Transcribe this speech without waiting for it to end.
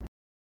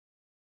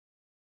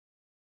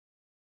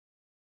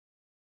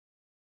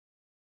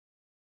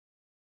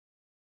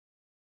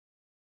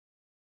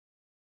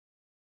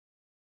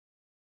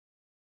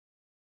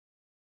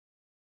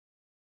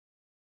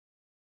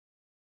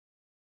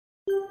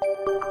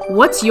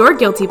What's your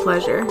guilty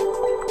pleasure?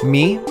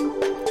 Me?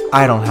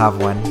 I don't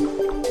have one.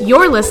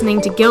 You're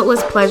listening to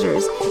Guiltless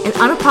Pleasures, an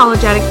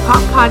unapologetic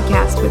pop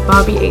podcast with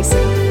Bobby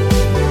Asen.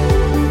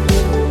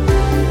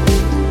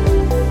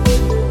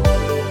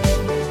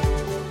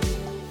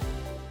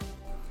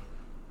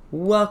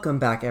 Welcome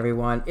back,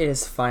 everyone. It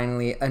is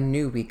finally a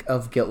new week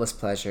of Guiltless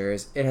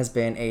Pleasures. It has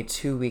been a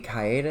 2-week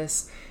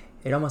hiatus.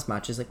 It almost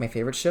matches like my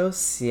favorite show,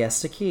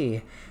 Siesta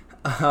Key.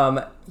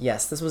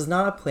 Yes, this was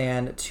not a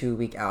planned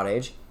 2-week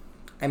outage.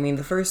 I mean,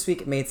 the first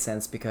week made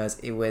sense because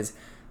it was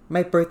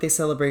my birthday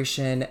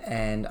celebration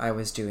and I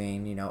was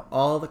doing,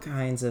 all the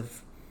kinds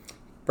of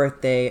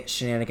birthday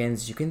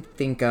shenanigans you can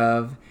think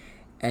of.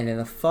 And in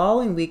the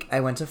following week,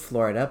 I went to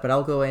Florida, but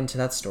I'll go into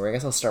that story. I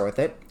guess I'll start with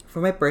it. For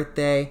my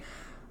birthday,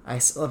 I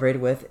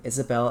celebrated with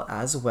Isabel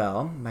as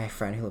well, my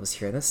friend who lives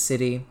here in the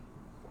city.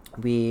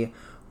 We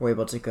were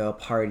able to go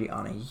party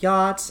on a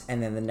yacht,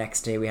 and then the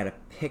next day we had a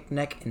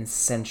picnic in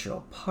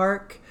Central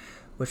Park,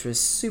 which was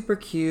super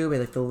cute. We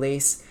had like the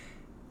lace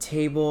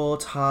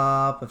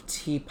tabletop of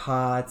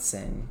teapots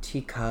and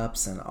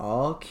teacups and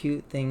all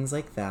cute things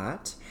like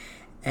that.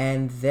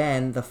 And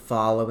then the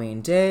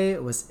following day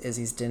was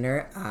Izzy's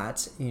dinner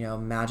at,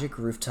 Magic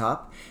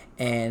Rooftop.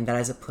 And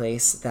that is a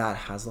place that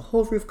has the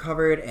whole roof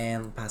covered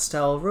in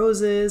pastel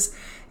roses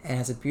and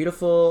has a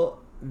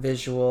beautiful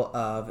visual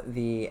of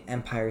the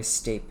Empire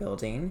State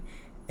Building.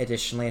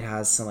 Additionally, it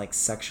has some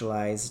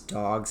sexualized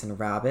dogs and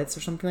rabbits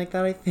or something like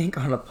that, I think,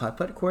 on a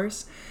putt-putt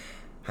course.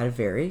 Had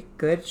very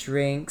good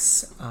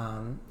drinks.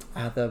 I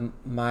had the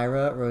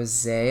Myra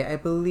Rosé, I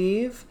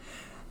believe.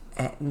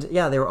 And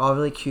yeah, they were all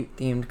really cute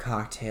themed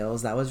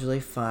cocktails. That was really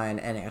fun.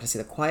 And I got to see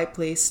The Quiet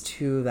Place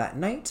too that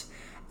night.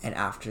 And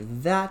after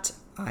that,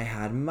 I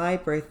had my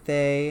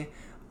birthday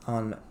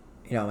on,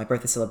 my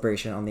birthday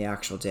celebration on the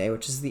actual day,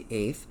 which is the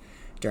 8th.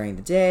 During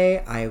the day,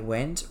 I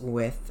went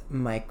with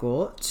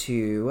Michael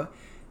to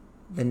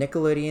the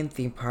Nickelodeon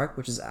theme park,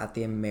 which is at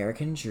the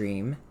American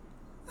Dream.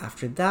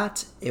 After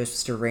that, it was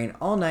supposed to rain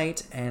all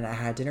night, and I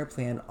had dinner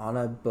planned on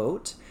a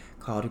boat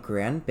called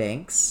Grand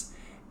Banks.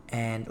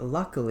 And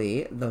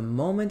luckily, the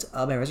moment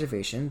of my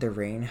reservation, the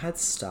rain had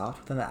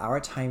stopped within the hour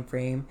time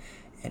frame,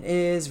 and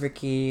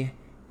Ricky,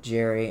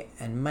 Jerry,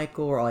 and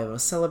Michael were all able to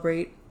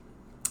celebrate.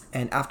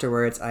 And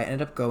afterwards, I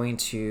ended up going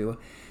to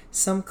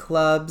some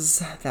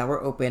clubs that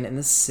were open in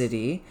the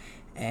city,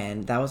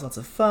 and that was lots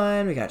of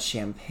fun. We got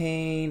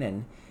champagne,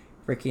 and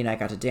Ricky and I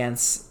got to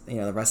dance,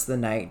 the rest of the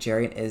night.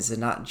 Jerry and Iz did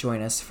not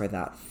join us for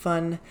that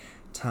fun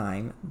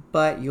time,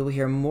 but you'll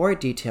hear more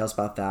details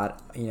about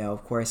that,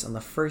 of course, on the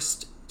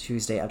first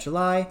Tuesday of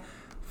July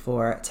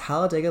for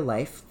Talladega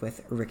Life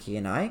with Ricky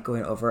and I,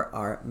 going over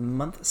our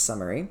month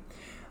summary.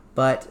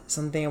 But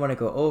something I want to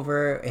go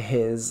over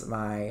is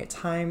my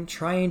time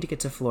trying to get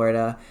to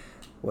Florida,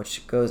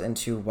 which goes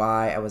into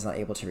why I was not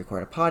able to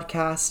record a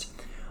podcast.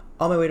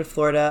 On my way to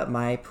Florida,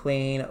 my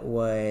plane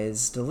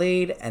was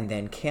delayed and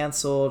then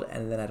canceled,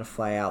 and then I had to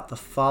fly out the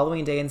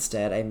following day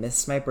instead. I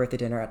missed my birthday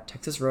dinner at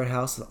Texas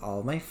Roadhouse with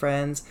all of my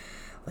friends,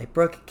 like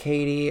Brooke,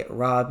 Katie,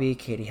 Robbie,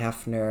 Katie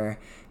Hefner,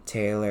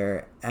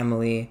 Taylor,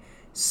 Emily.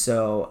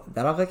 So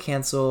that all got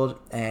canceled,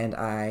 and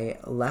I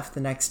left the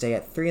next day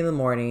at 3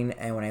 a.m,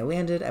 and when I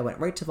landed, I went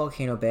right to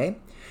Volcano Bay.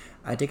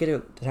 I did get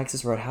to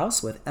Texas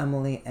Roadhouse with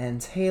Emily and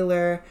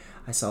Taylor.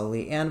 I saw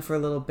Leanne for a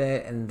little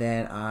bit, and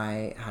then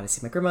I had to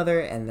see my grandmother,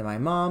 and then my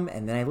mom,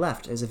 and then I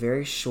left. It was a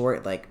very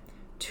short,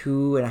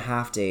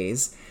 2.5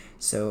 days,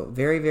 so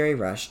very, very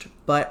rushed.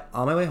 But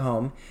on my way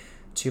home,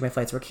 2 of my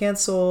flights were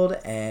canceled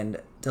and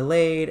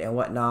delayed and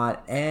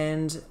whatnot,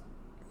 and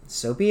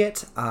so be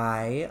it.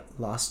 I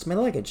lost my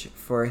luggage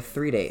for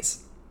 3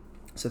 days.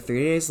 So 3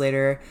 days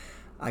later,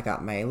 I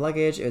got my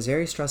luggage. It was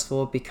very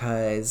stressful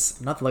because,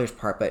 not the luggage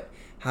part, but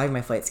having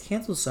my flights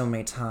canceled so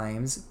many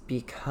times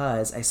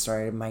because I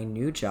started my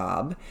new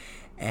job.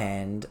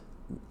 And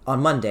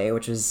on Monday,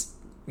 which was,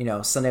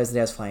 Sunday was the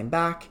day I was flying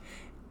back.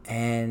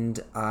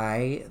 And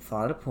I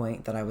thought at a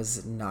point that I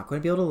was not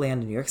going to be able to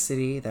land in New York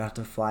City, that I have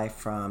to fly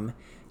from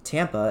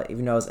Tampa,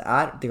 even though I was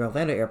at the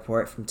Orlando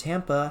airport, from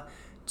Tampa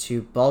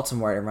to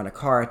Baltimore and rent a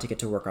car to get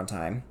to work on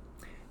time.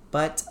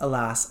 But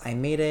alas, I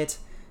made it,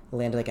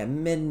 landed at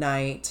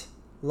midnight,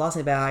 lost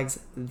my bags.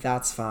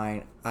 That's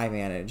fine. I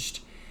managed.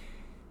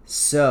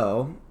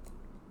 So,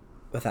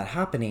 with that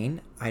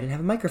happening, I didn't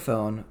have a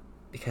microphone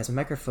because my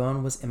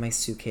microphone was in my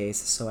suitcase,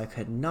 so I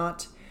could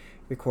not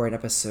record an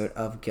episode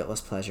of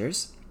Guiltless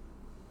Pleasures.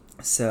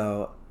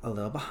 So, a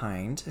little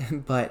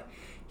behind, but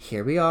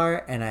here we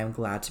are, and I'm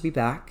glad to be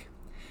back.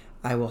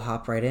 I will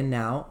hop right in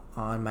now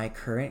on my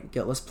current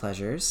Guiltless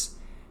Pleasures.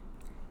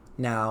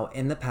 Now,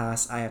 in the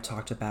past, I have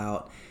talked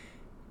about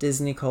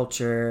Disney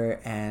culture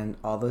and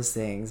all those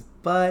things,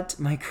 but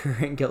my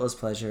current Guiltless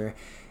Pleasure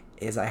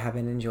is I have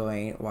been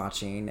enjoying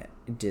watching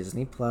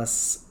Disney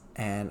Plus,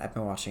 and I've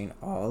been watching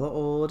all the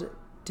old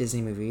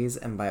Disney movies,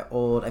 and by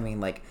old, I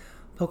mean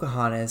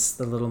Pocahontas,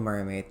 The Little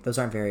Mermaid. Those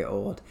aren't very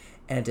old.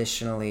 And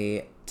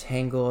additionally,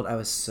 Tangled. I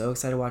was so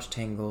excited to watch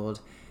Tangled.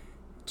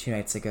 2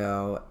 nights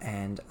ago,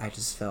 and I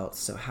just felt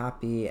so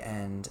happy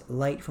and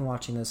light from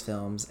watching those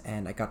films.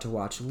 And I got to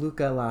watch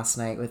Luca last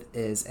night with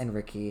Iz and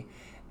Ricky,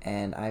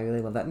 and I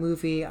really love that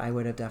movie. I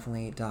would have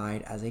definitely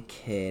died as a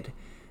kid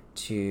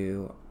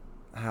to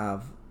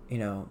have,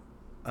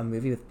 a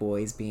movie with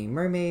boys being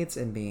mermaids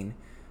and being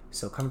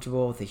so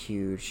comfortable with a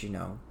huge,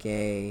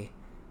 gay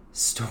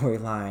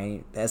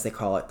storyline, as they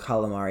call it,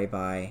 calamari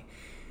by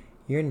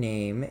your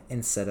name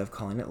instead of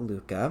calling it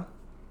Luca.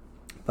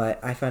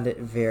 But I found it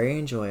very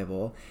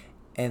enjoyable,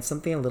 and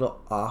something a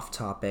little off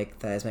topic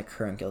that is my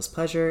current guiltless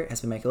pleasure,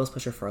 has been my guiltless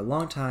pleasure for a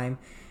long time,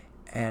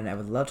 and I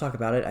would love to talk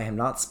about it. I am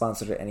not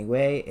sponsored in any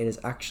way. It is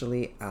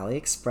actually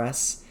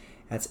AliExpress.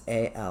 That's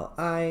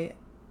AliExpress.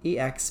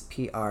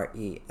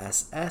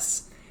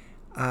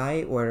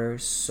 I order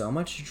so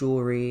much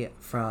jewelry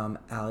from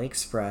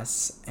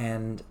AliExpress,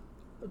 and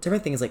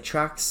different things like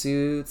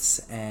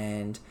tracksuits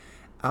and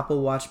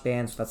Apple Watch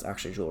bands. That's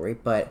actually jewelry,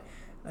 but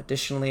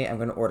additionally, I'm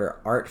going to order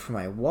art for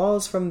my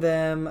walls from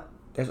them.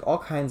 There's all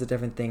kinds of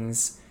different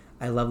things.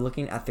 I love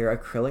looking at their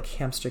acrylic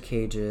hamster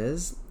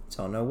cages.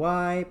 Don't know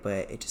why,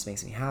 but it just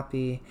makes me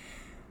happy.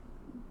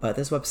 But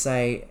this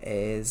website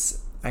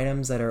is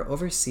items that are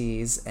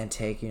overseas and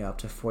take, up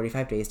to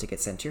 45 days to get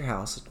sent to your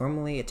house.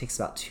 Normally, it takes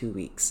about 2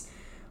 weeks.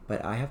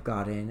 But I have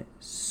gotten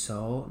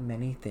so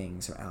many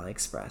things from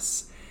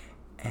AliExpress.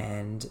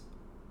 And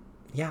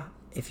yeah,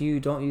 if you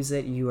don't use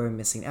it, you are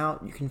missing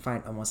out. You can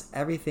find almost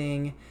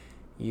everything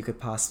you could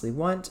possibly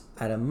want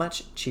at a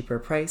much cheaper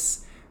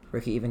price.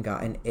 Ricky even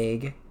got an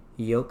egg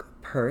yolk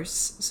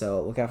purse,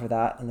 so look out for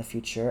that in the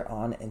future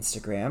on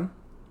Instagram.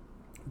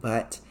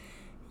 But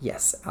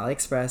yes,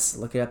 AliExpress,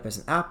 look it up. There's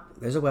an app,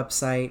 there's a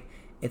website.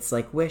 It's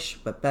like Wish,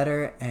 but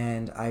better,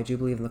 and I do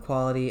believe in the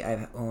quality.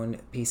 I've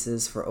owned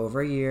pieces for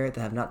over a year that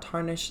have not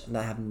tarnished, and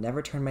that have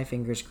never turned my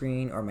fingers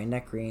green or my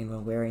neck green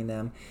when wearing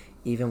them,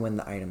 even when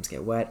the items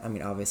get wet. I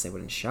mean, obviously I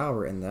wouldn't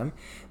shower in them,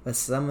 but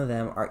some of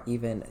them are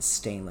even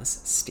stainless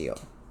steel.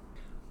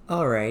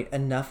 Alright,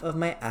 enough of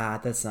my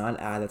ad that's not an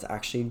ad, that's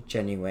actually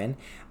genuine.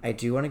 I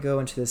do want to go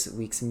into this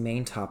week's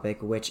main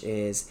topic, which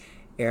is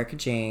Erika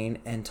Jayne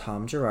and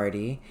Tom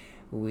Girardi.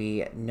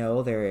 We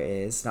know there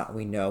is, not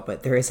we know,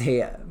 but there is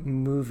a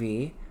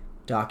movie,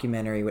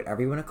 documentary,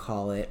 whatever you want to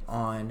call it,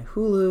 on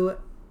Hulu,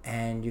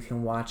 and you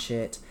can watch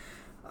it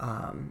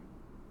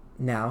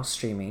now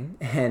streaming,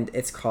 and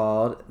it's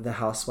called The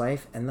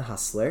Housewife and The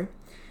Hustler.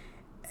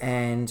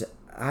 And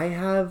I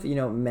have,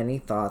 many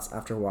thoughts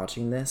after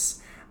watching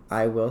this.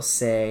 I will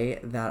say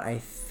that I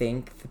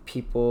think the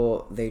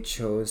people they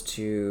chose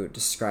to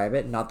describe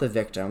it, not the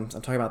victims,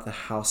 I'm talking about the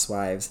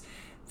housewives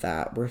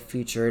that were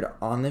featured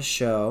on the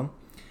show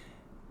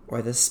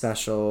or this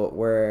special,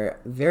 were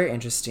very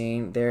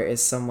interesting. There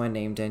is someone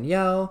named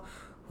Danielle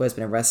who has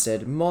been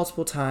arrested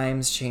multiple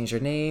times, changed her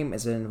name,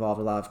 has been involved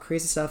in a lot of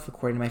crazy stuff,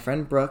 according to my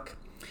friend Brooke.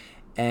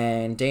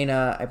 And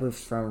Dana, I believe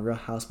from Real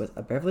Housewives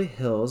of Beverly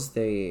Hills,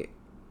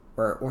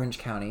 or Orange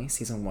County,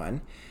 season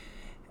 1,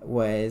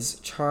 was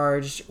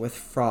charged with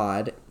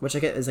fraud, which I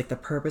get is like the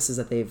purpose is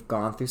that they've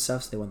gone through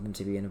stuff, so they want them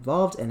to be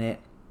involved in it.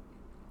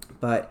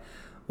 But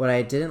what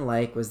I didn't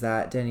like was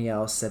that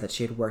Danielle said that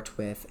she had worked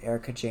with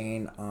Erika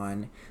Jayne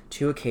on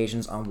 2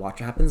 occasions on Watch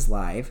What Happens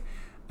Live.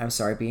 I'm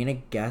sorry, being a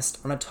guest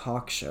on a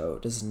talk show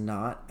does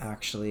not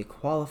actually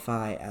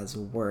qualify as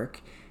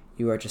work.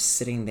 You are just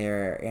sitting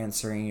there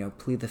answering,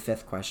 plead the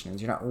fifth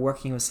questions. You're not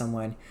working with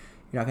someone.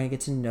 You're not going to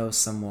get to know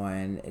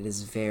someone. It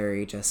is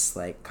very just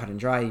like cut and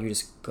dry. You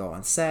just go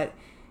on set.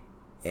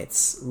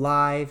 It's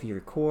live, you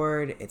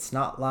record. It's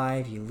not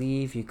live, you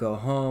leave, you go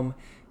home.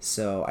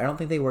 So I don't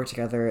think they work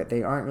together.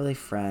 They aren't really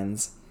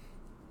friends.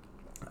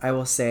 I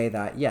will say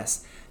that,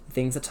 yes, the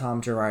things that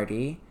Tom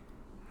Girardi,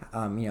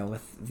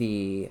 with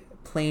the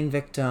plane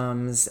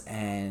victims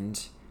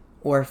and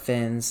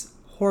orphans,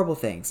 horrible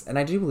things. And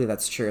I do believe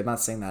that's true. I'm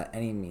not saying that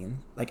I'm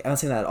not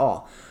saying that at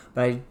all.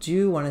 But I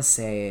do want to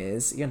say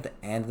is, at the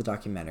end of the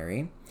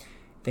documentary,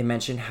 they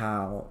mention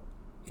how,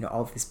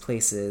 all of these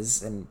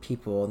places and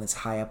people in this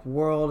high up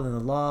world and the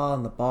law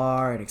and the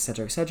bar and et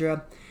cetera,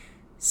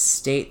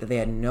 state that they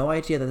had no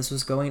idea that this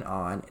was going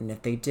on. And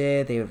if they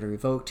did, they would have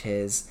revoked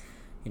his,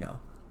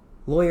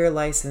 lawyer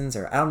license,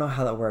 or I don't know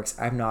how that works.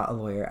 I'm not a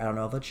lawyer. I don't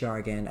know the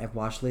jargon. I've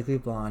watched Legally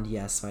Blonde,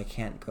 yes, so I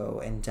can't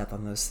go in depth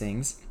on those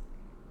things.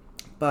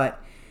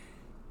 But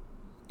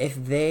if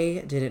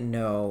they didn't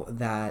know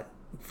that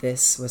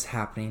this was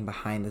happening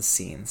behind the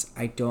scenes,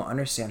 I don't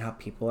understand how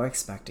people are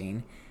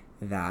expecting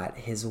that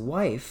his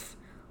wife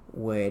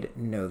would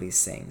know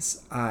these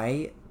things.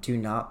 I do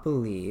not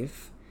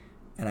believe,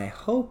 and I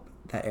hope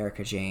that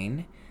Erika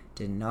Jayne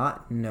did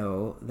not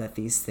know that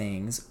these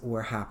things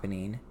were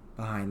happening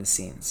behind the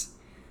scenes.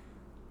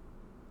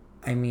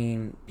 I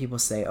mean, people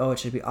say, it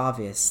should be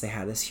obvious. They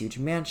had this huge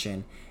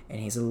mansion, and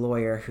he's a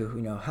lawyer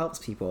who helps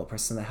people. A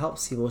person that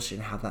helps people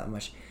shouldn't have that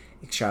much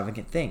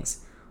extravagant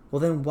things. Well,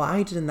 then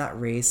why didn't that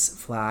raise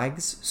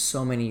flags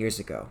so many years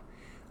ago?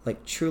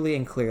 Like, truly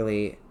and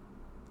clearly,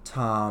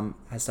 Tom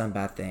has done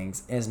bad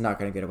things and is not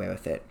going to get away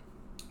with it.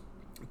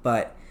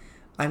 But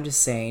I'm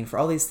just saying, for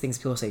all these things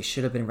people say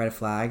should have been red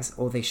flags,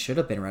 oh, they should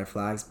have been red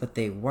flags, but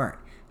they weren't.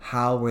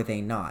 How were they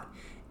not?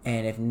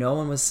 And if no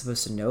one was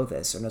supposed to know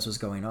this or knows what's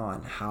going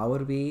on, how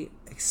would we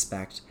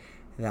expect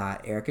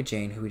that Erica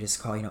Jane, who we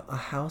just call, a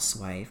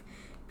housewife,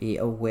 be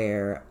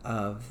aware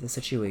of the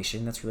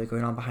situation that's really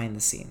going on behind the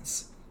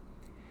scenes?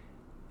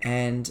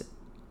 And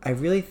I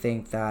really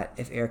think that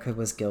if Erica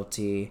was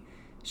guilty,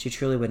 she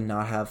truly would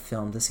not have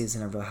filmed the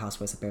season of Real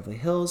Housewives of Beverly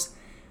Hills,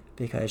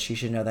 because she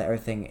should know that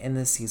everything in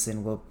this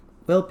season will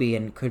be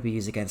and could be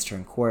used against her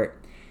in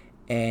court.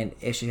 And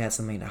if she had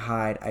something to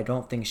hide, I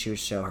don't think she would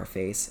show her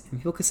face. And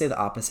people could say the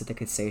opposite. They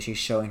could say she's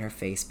showing her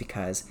face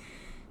because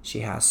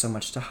she has so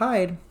much to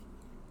hide,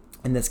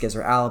 and this gives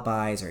her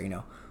alibis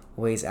or,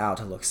 ways out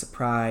to look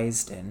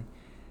surprised and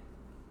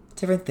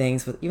different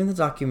things. But even the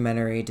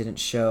documentary didn't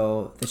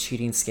show the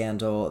cheating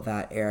scandal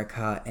that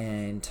Erica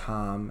and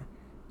Tom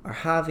are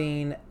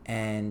having,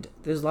 and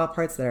there's a lot of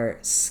parts that are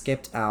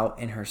skipped out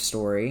in her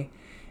story,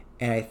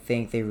 and I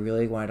think they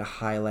really wanted to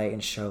highlight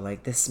and show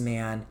this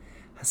man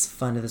has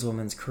funded this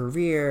woman's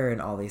career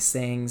and all these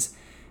things.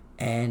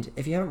 And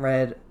if you haven't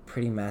read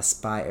Pretty Mess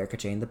by Erica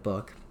Jane, the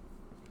book,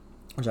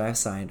 which I have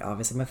signed,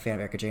 obviously I'm a fan of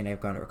Erica Jane. I've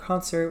gone to her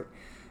concert,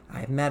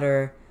 I've met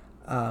her.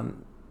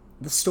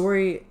 The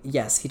story,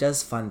 yes, he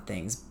does fun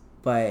things,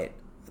 but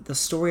the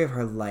story of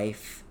her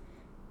life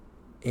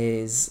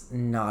is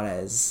not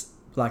as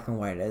black and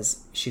white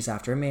as she's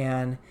after a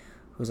man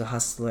who's a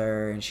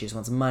hustler and she just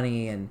wants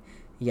money. And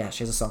yeah,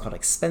 she has a song called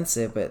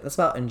Expensive, but that's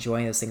about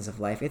enjoying those things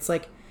of life. It's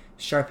like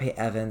Sharpay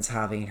Evans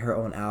having her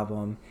own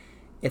album.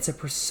 It's a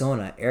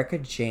persona. Erica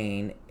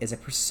Jane is a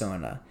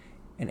persona,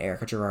 and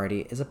Erica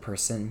Girardi is a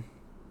person.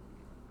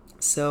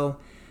 So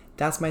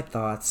that's my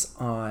thoughts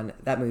on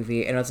that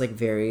movie. And it's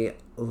very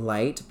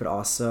light, but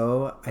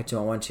also I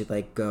don't want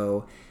to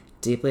go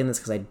deeply in this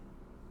because I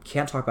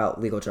can't talk about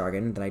legal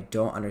jargon that I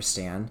don't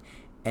understand.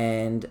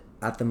 And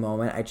at the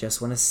moment, I just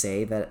want to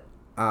say that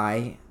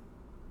I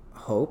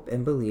hope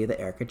and believe that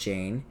Erica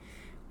Jane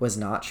was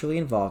not truly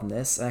involved in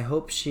this. And I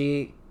hope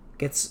she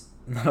gets,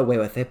 not away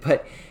with it,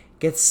 but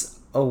gets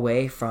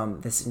away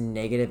from this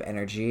negative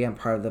energy. I'm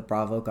part of the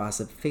Bravo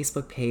Gossip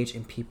Facebook page,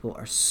 and people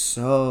are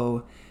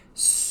so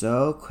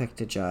quick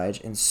to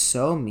judge and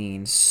so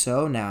mean,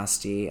 so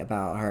nasty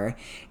about her.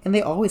 And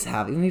they always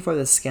have. Even before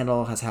this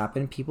scandal has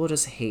happened, people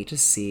just hate to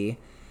see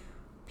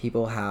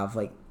people have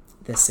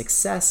this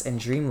success and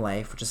dream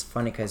life, which is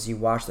funny because you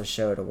watch the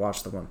show to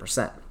watch the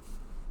 1%.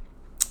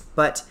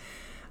 But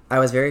I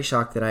was very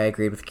shocked that I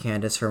agreed with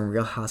Candace from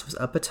Real Housewives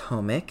of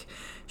Potomac.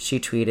 She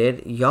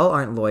tweeted, "Y'all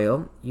aren't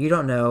loyal. You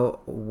don't know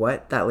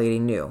what that lady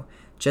knew.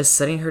 Just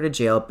sending her to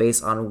jail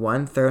based on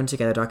one thrown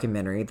together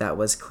documentary that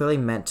was clearly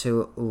meant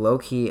to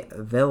low-key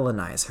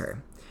villainize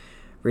her.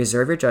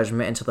 Reserve your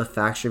judgment until the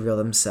facts reveal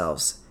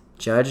themselves.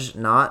 Judge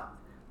not,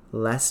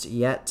 lest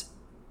yet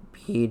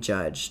be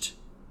judged."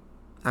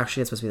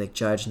 Actually, it's supposed to be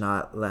judge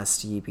not,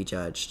 lest ye be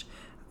judged.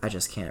 I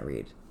just can't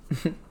read.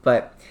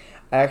 But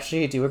I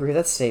actually do agree with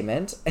that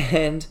statement,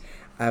 and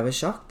I was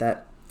shocked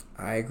that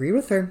I agree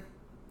with her.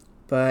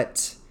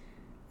 But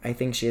I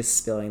think she is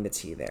spilling the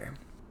tea there.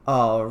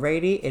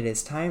 Alrighty, it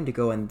is time to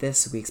go in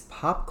this week's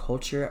pop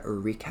culture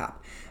recap.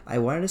 I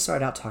wanted to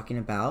start out talking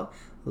about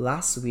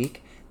last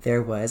week.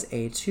 There was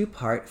a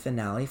 2-part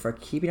finale for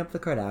Keeping Up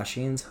with the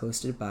Kardashians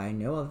hosted by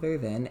no other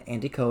than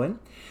Andy Cohen.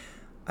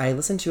 I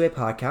listened to a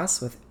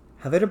podcast with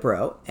Heather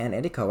Dubrow and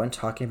Andy Cohen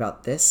talking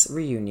about this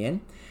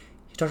reunion.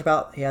 He talked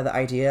about he had the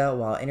idea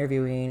while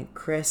interviewing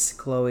Chris,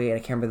 Chloe, and I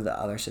can't remember the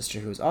other sister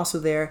who was also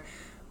there,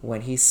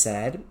 when he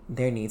said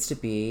there needs to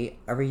be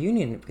a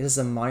reunion because it's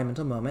a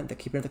monumental moment. The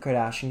Keeping Up with the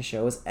Kardashians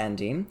show is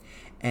ending,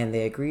 and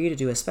they agreed to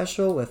do a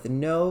special with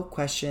no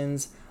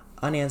questions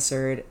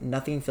unanswered,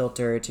 nothing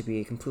filtered, to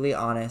be completely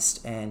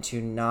honest, and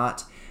to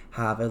not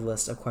have a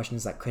list of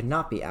questions that could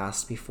not be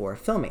asked before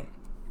filming.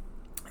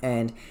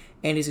 And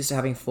Andy's used to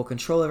having full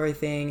control of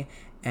everything,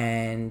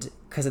 and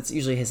because it's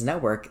usually his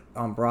network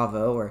on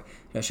Bravo or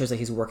shows that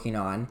he's working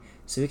on,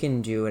 so he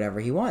can do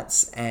whatever he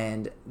wants.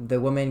 And the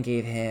woman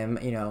gave him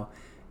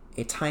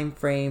a time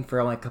frame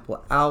for only a couple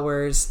of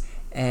hours,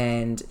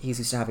 and he's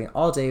used to having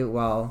all day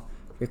while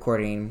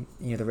recording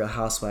the Real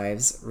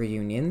Housewives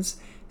reunions.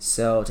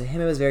 So to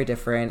him it was very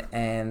different,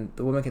 and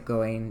the woman kept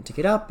going to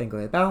get up and go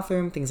to the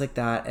bathroom, things like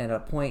that. And at a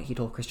point he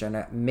told Kris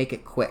Jenner, "Make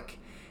it quick,"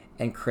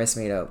 and Chris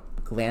made a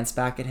glance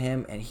back at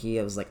him, and he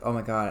was like, "Oh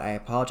my god, I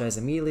apologize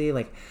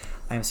immediately,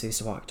 I'm so used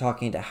to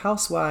talking to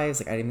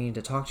housewives, I didn't mean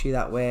to talk to you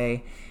that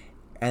way."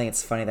 I think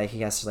it's funny that he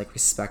has to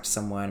respect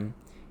someone,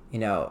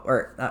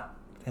 or not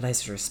that he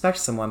has to respect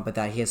someone, but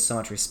that he has so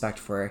much respect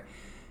for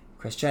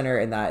Kris Jenner,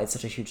 and that it's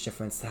such a huge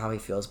difference to how he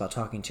feels about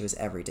talking to his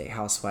everyday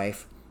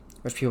housewife,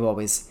 which people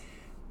always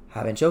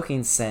have been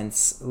joking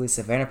since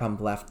Lisa Vanderpump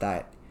left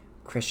that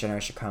Kris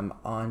Jenner should come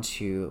on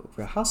to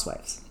Real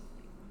Housewives.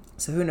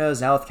 So who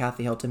knows, now with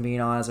Kathy Hilton being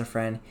on as a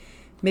friend,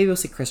 maybe we'll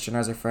see Kris Jenner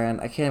as a friend.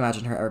 I can't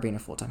imagine her ever being a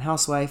full-time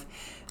housewife.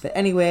 But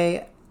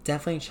anyway,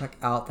 definitely check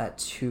out that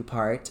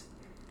 2-part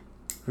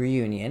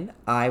reunion.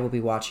 I will be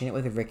watching it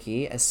with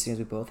Ricky as soon as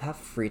we both have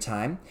free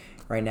time.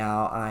 Right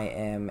now, I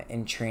am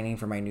in training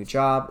for my new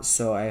job,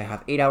 so I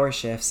have 8-hour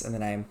shifts, and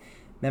then I'm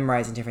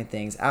memorizing different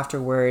things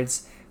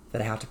afterwards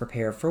that I have to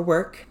prepare for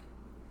work.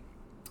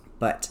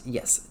 But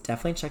yes,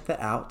 definitely check that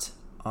out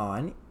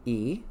on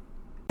E!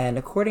 And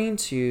according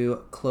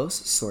to close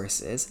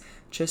sources,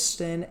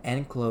 Tristan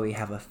and Chloe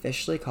have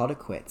officially called it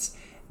quits.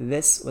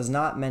 This was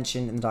not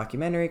mentioned in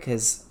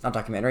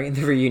the in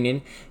the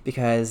reunion,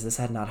 because this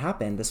had not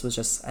happened. This was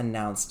just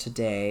announced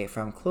today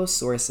from close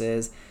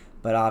sources,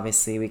 but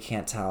obviously we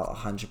can't tell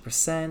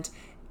 100%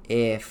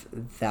 if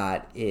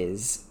that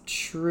is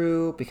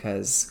true,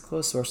 because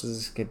close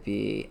sources could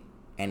be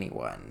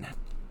anyone.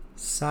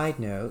 Side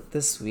note,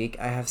 this week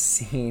I have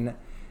seen,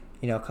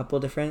 a couple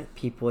different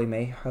people you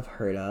may have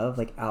heard of,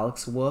 like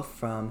Alex Wolff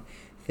from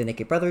the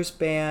Naked Brothers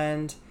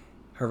band,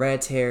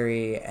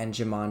 Hereditary, and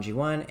Jumanji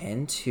 1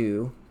 and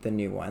 2, the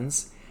new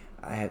ones.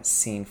 I have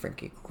seen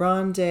Frankie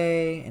Grande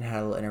and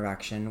had a little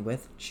interaction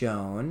with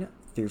Joan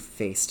through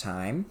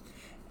FaceTime.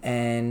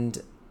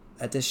 And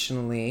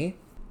additionally,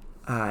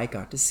 I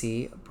got to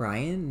see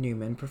Brian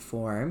Newman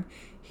perform.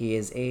 He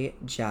is a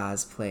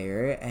jazz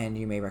player, and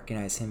you may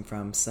recognize him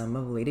from some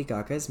of Lady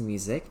Gaga's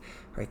music,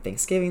 her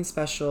Thanksgiving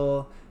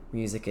special,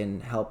 Music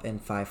and Help in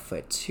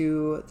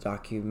 5'2", the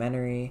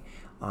documentary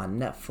on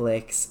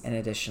Netflix, and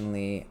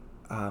additionally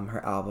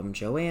her album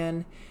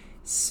Joanne.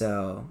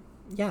 So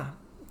yeah,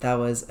 that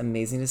was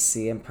amazing to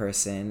see in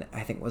person.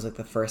 I think it was like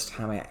the first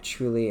time I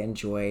truly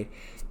enjoyed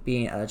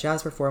being at a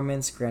jazz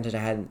performance. Granted, I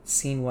hadn't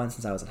seen one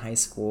since I was in high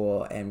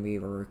school, and we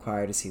were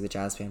required to see the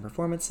jazz band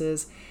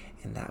performances,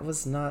 and that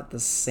was not the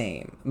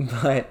same,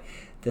 but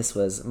this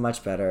was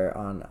much better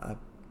on a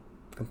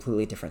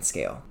completely different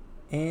scale.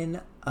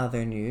 In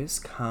other news,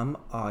 come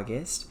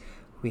August,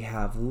 we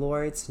have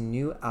Lorde's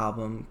new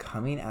album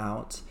coming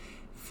out,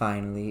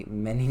 finally,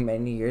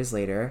 many years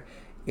later.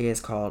 It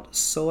is called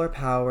Solar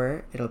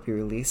Power. It'll be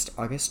released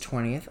August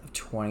 20th of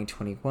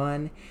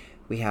 2021.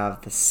 We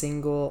have the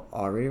single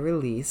already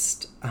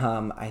released.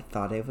 I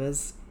thought it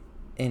was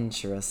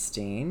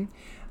interesting,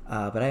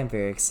 but I am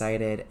very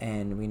excited,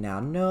 and we now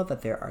know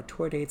that there are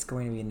tour dates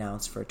going to be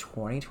announced for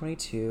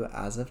 2022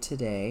 as of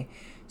today,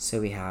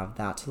 so we have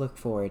that to look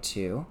forward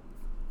to.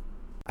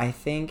 I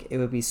think it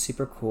would be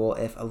super cool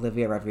if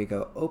Olivia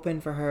Rodrigo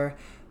opened for her,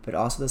 but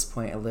also at this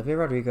point, Olivia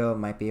Rodrigo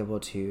might be able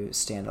to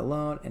stand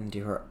alone and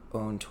do her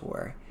own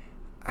tour.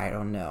 I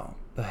don't know,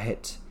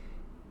 but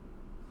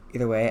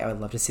either way, I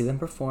would love to see them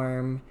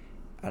perform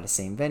at the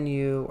same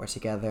venue or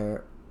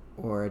together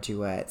or a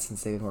duet,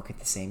 since they've been working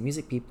with the same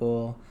music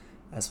people,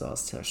 as well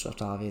as Taylor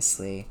Swift,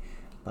 obviously.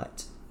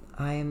 But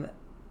I'm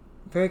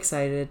very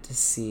excited to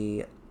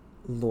see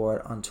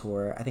Lorde on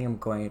tour. I think I'm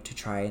going to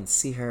try and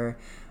see her.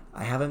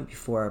 I haven't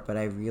before, but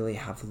I really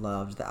have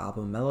loved the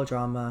album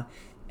Melodrama,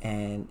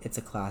 and it's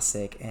a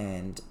classic,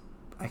 and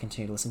I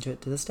continue to listen to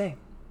it to this day.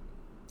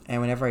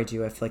 And whenever I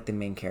do, I feel like the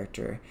main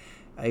character.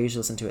 I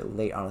usually listen to it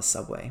late on a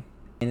subway.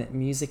 In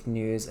music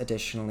news,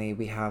 additionally,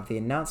 we have the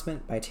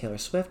announcement by Taylor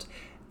Swift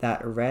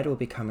that Red will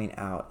be coming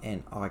out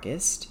in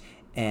August,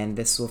 and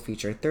this will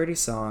feature 30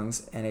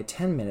 songs and a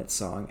 10-minute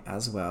song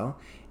as well,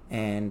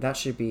 and that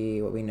should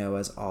be what we know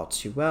as All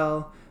Too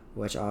Well,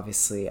 which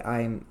obviously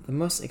I'm the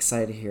most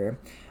excited to hear.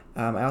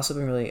 I also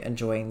been really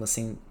enjoying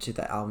listening to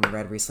the album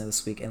Red recently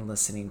this week, and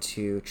listening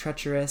to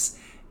Treacherous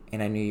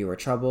and I Knew You Were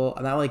Trouble.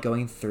 I'm not really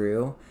going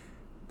through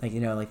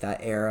like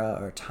that era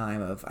or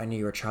time of I Knew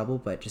You Were Trouble,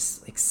 but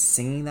just like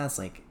singing that's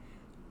like,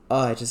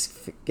 oh, it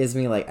just gives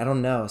me like, I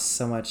don't know,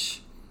 so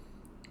much,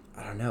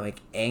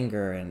 like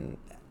anger and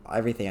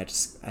everything.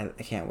 I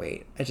can't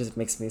wait. It just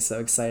makes me so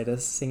excited to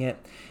sing it.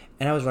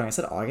 And I was wrong, I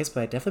said August,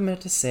 but I definitely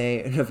meant to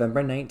say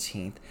November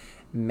 19th.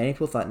 Many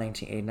people thought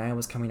 1989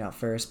 was coming out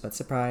first, but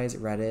surprise,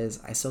 Red is.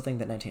 I still think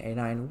that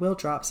 1989 will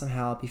drop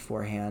somehow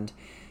beforehand,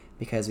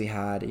 because we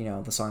had,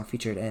 the song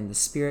featured in the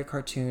Spirit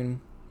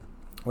cartoon,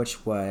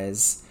 which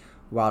was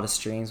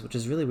Wildest Dreams, which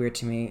is really weird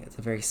to me. It's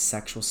a very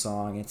sexual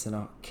song. It's in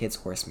a kid's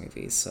horse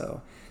movie,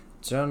 so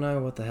don't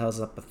know what the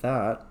hell's up with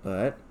that.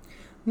 But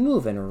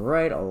moving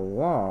right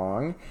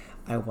along,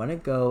 I want to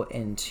go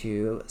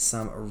into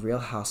some Real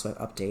Housewife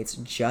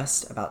updates.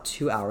 Just about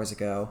 2 hours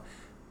ago,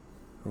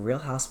 Real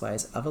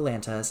Housewives of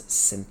Atlanta's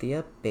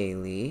Cynthia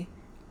Bailey,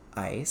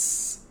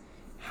 Ice,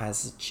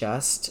 has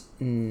just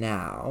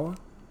now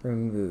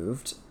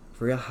removed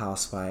Real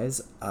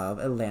Housewives of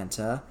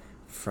Atlanta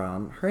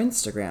from her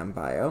Instagram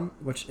bio,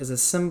 which is a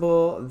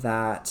symbol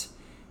that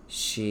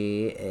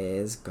she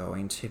is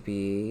going to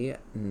be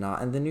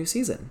not in the new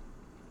season.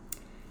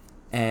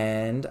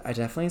 And I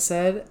definitely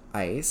said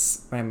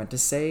Ice when I meant to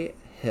say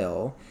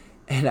Hill,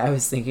 and I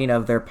was thinking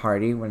of their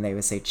party when they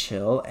would say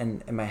chill,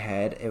 and in my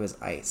head it was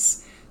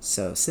Ice.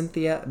 So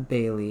Cynthia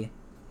Bailey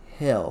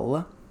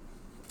Hill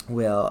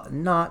will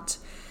not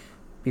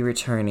be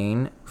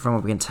returning, from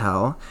what we can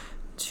tell,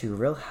 to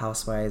Real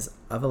Housewives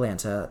of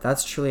Atlanta.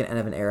 That's truly an end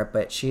of an era,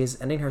 but she's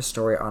ending her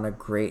story on a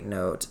great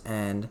note,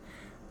 and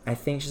I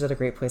think she's at a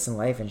great place in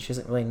life, and she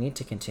doesn't really need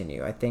to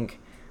continue. I think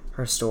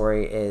her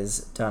story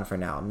is done for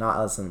now. Not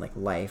as in like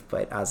life,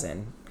 but as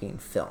in being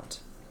filmed.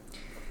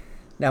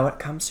 Now, when it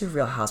comes to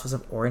Real Housewives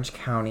of Orange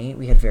County,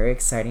 we had very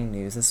exciting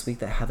news this week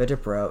that Heather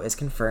Dubrow is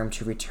confirmed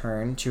to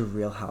return to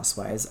Real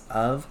Housewives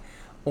of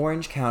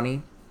Orange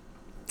County.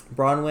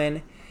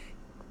 Bronwyn,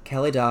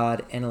 Kelly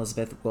Dodd, and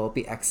Elizabeth will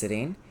be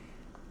exiting.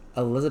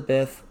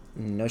 Elizabeth,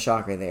 no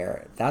shocker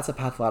there. That's a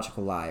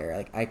pathological liar.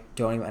 Like, I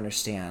don't even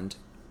understand.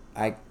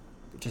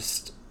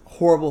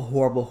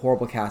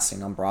 Horrible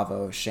casting on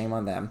Bravo. Shame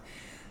on them.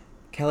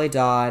 Kelly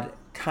Dodd,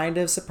 kind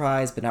of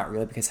surprised, but not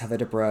really, because Heather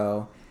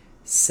Dubrow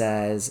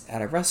says at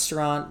a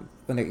restaurant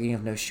when they're eating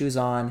with no shoes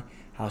on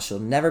how she'll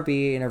never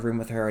be in a room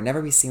with her or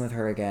never be seen with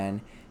her again.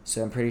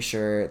 So I'm pretty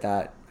sure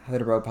that Heather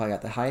Dubrow probably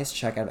got the highest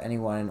check out of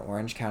anyone in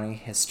Orange County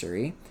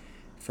history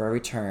for a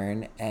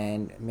return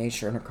and made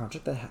sure in her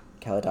contract that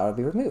Kelly Dodd would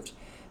be removed.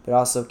 But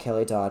also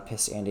Kelly Dodd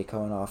pissed Andy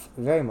Cohen off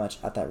very much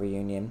at that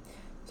reunion.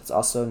 So it's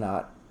also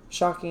not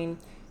shocking.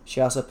 She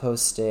also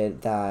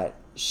posted that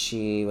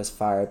she was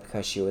fired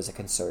because she was a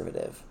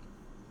conservative.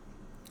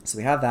 So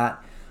we have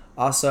that.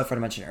 Also, I forgot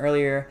to mention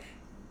earlier,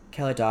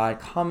 Kelly Dodd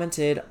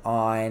commented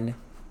on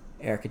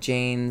Erica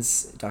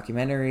Jane's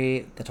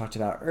documentary that I talked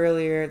about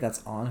earlier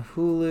that's on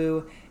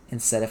Hulu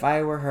and said if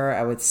I were her,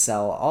 I would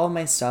sell all of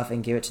my stuff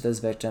and give it to those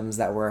victims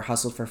that were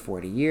hustled for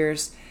 40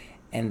 years,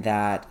 and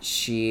that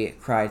she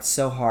cried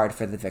so hard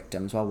for the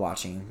victims while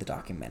watching the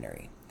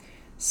documentary.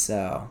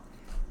 So,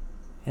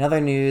 in other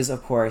news,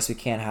 of course, we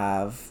can't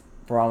have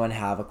Bronwyn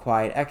have a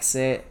quiet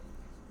exit.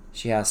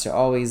 She has to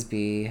always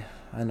be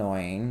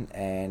annoying,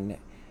 and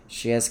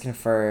she has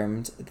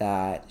confirmed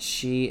that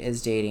she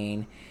is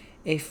dating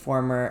a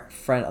former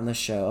friend on the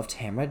show of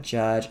Tamra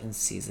Judge in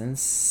season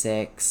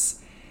 6,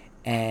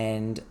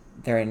 and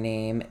her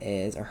name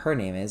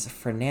is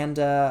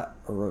Fernanda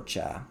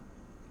Rocha.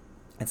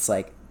 It's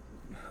like,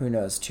 who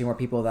knows, 2 more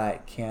people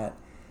that can't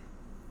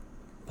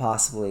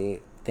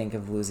possibly think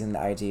of losing the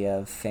idea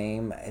of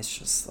fame. It's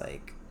just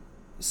like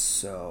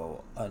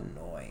so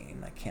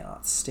annoying. I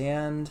cannot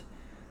stand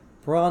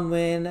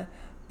Bronwyn.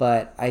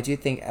 But I do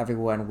think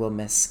everyone will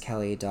miss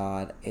Kelly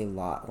Dodd a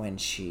lot when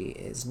she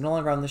is no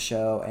longer on the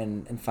show,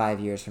 and in 5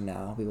 years from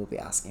now, we will be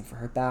asking for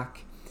her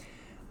back.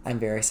 I'm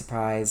very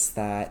surprised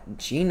that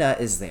Gina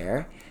is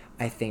there.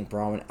 I think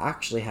Bronwyn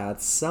actually had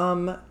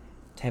some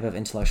type of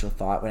intellectual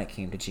thought when it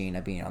came to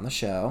Gina being on the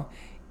show.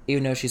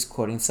 Even though she's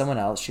quoting someone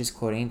else, she's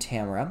quoting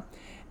Tamra.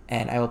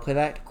 And I will play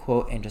that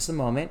quote in just a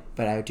moment,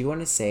 but I do want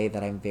to say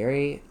that I'm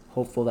very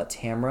hopeful that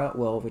Tamra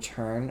will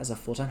return as a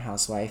full-time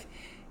housewife.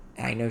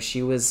 I know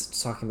she was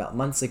talking about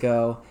months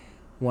ago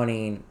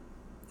wanting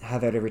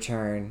Heather to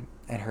return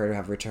and her to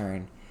have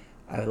returned.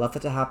 I would love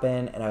that to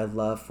happen, and I would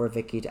love for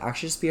Vicky to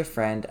actually just be a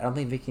friend. I don't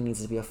think Vicky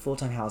needs to be a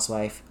full-time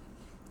housewife.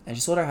 And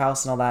she sold her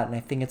house and all that, and I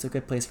think it's a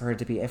good place for her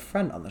to be a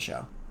friend on the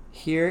show.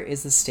 Here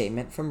is the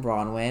statement from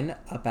Bronwyn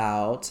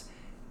about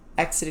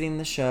exiting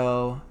the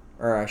show,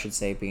 or I should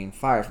say being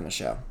fired from the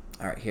show.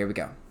 All right, here we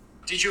go.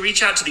 Did you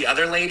reach out to the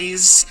other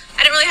ladies?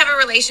 I don't really have a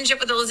relationship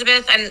with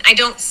Elizabeth, and I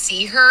don't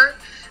see her.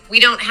 We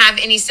don't have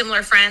any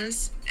similar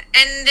friends.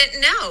 And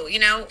no.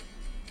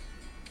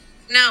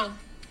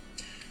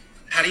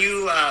 How do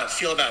you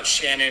feel about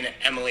Shannon,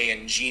 Emily,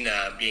 and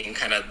Gina being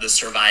kind of the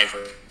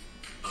survivor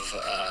of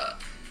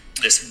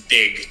this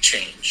big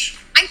change?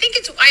 I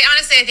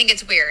honestly think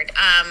it's weird.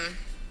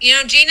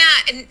 Gina,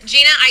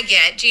 I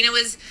get. Gina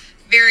was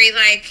very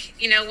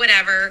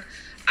whatever.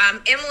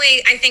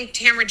 Emily, I think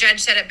Tamra Judge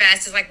said it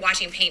best, is like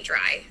watching paint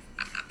dry.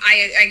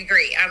 I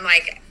agree. I'm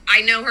like,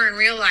 I know her in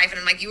real life, and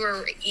I'm like, you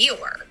were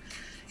Eeyore.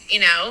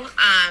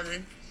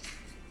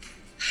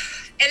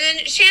 And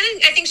then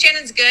Shannon, I think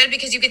Shannon's good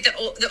because you get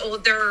the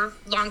older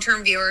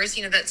long-term viewers,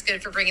 that's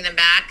good for bringing them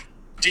back.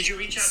 Did you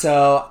reach out?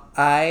 So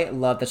I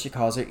love that she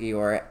calls her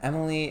Eeyore.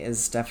 Emily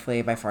is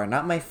definitely by far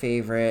not my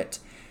favorite.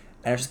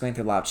 I know she's going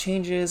through a lot of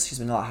changes. She's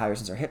been a lot higher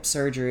since her hip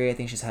surgery. I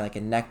think she's had like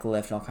a neck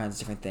lift and all kinds of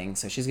different things.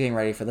 So she's getting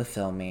ready for the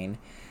filming.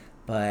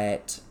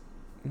 But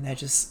I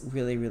just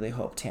really, really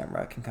hope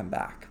Tamra can come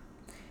back.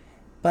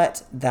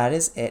 But that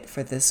is it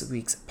for this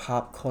week's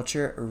pop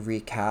culture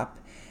recap.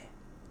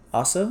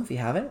 Also, if you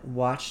haven't,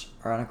 watch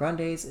Ariana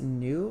Grande's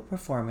new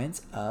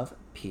performance of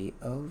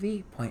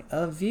POV, Point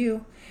of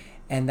View.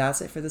 And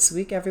that's it for this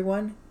week,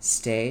 everyone.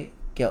 Stay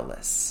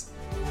guiltless.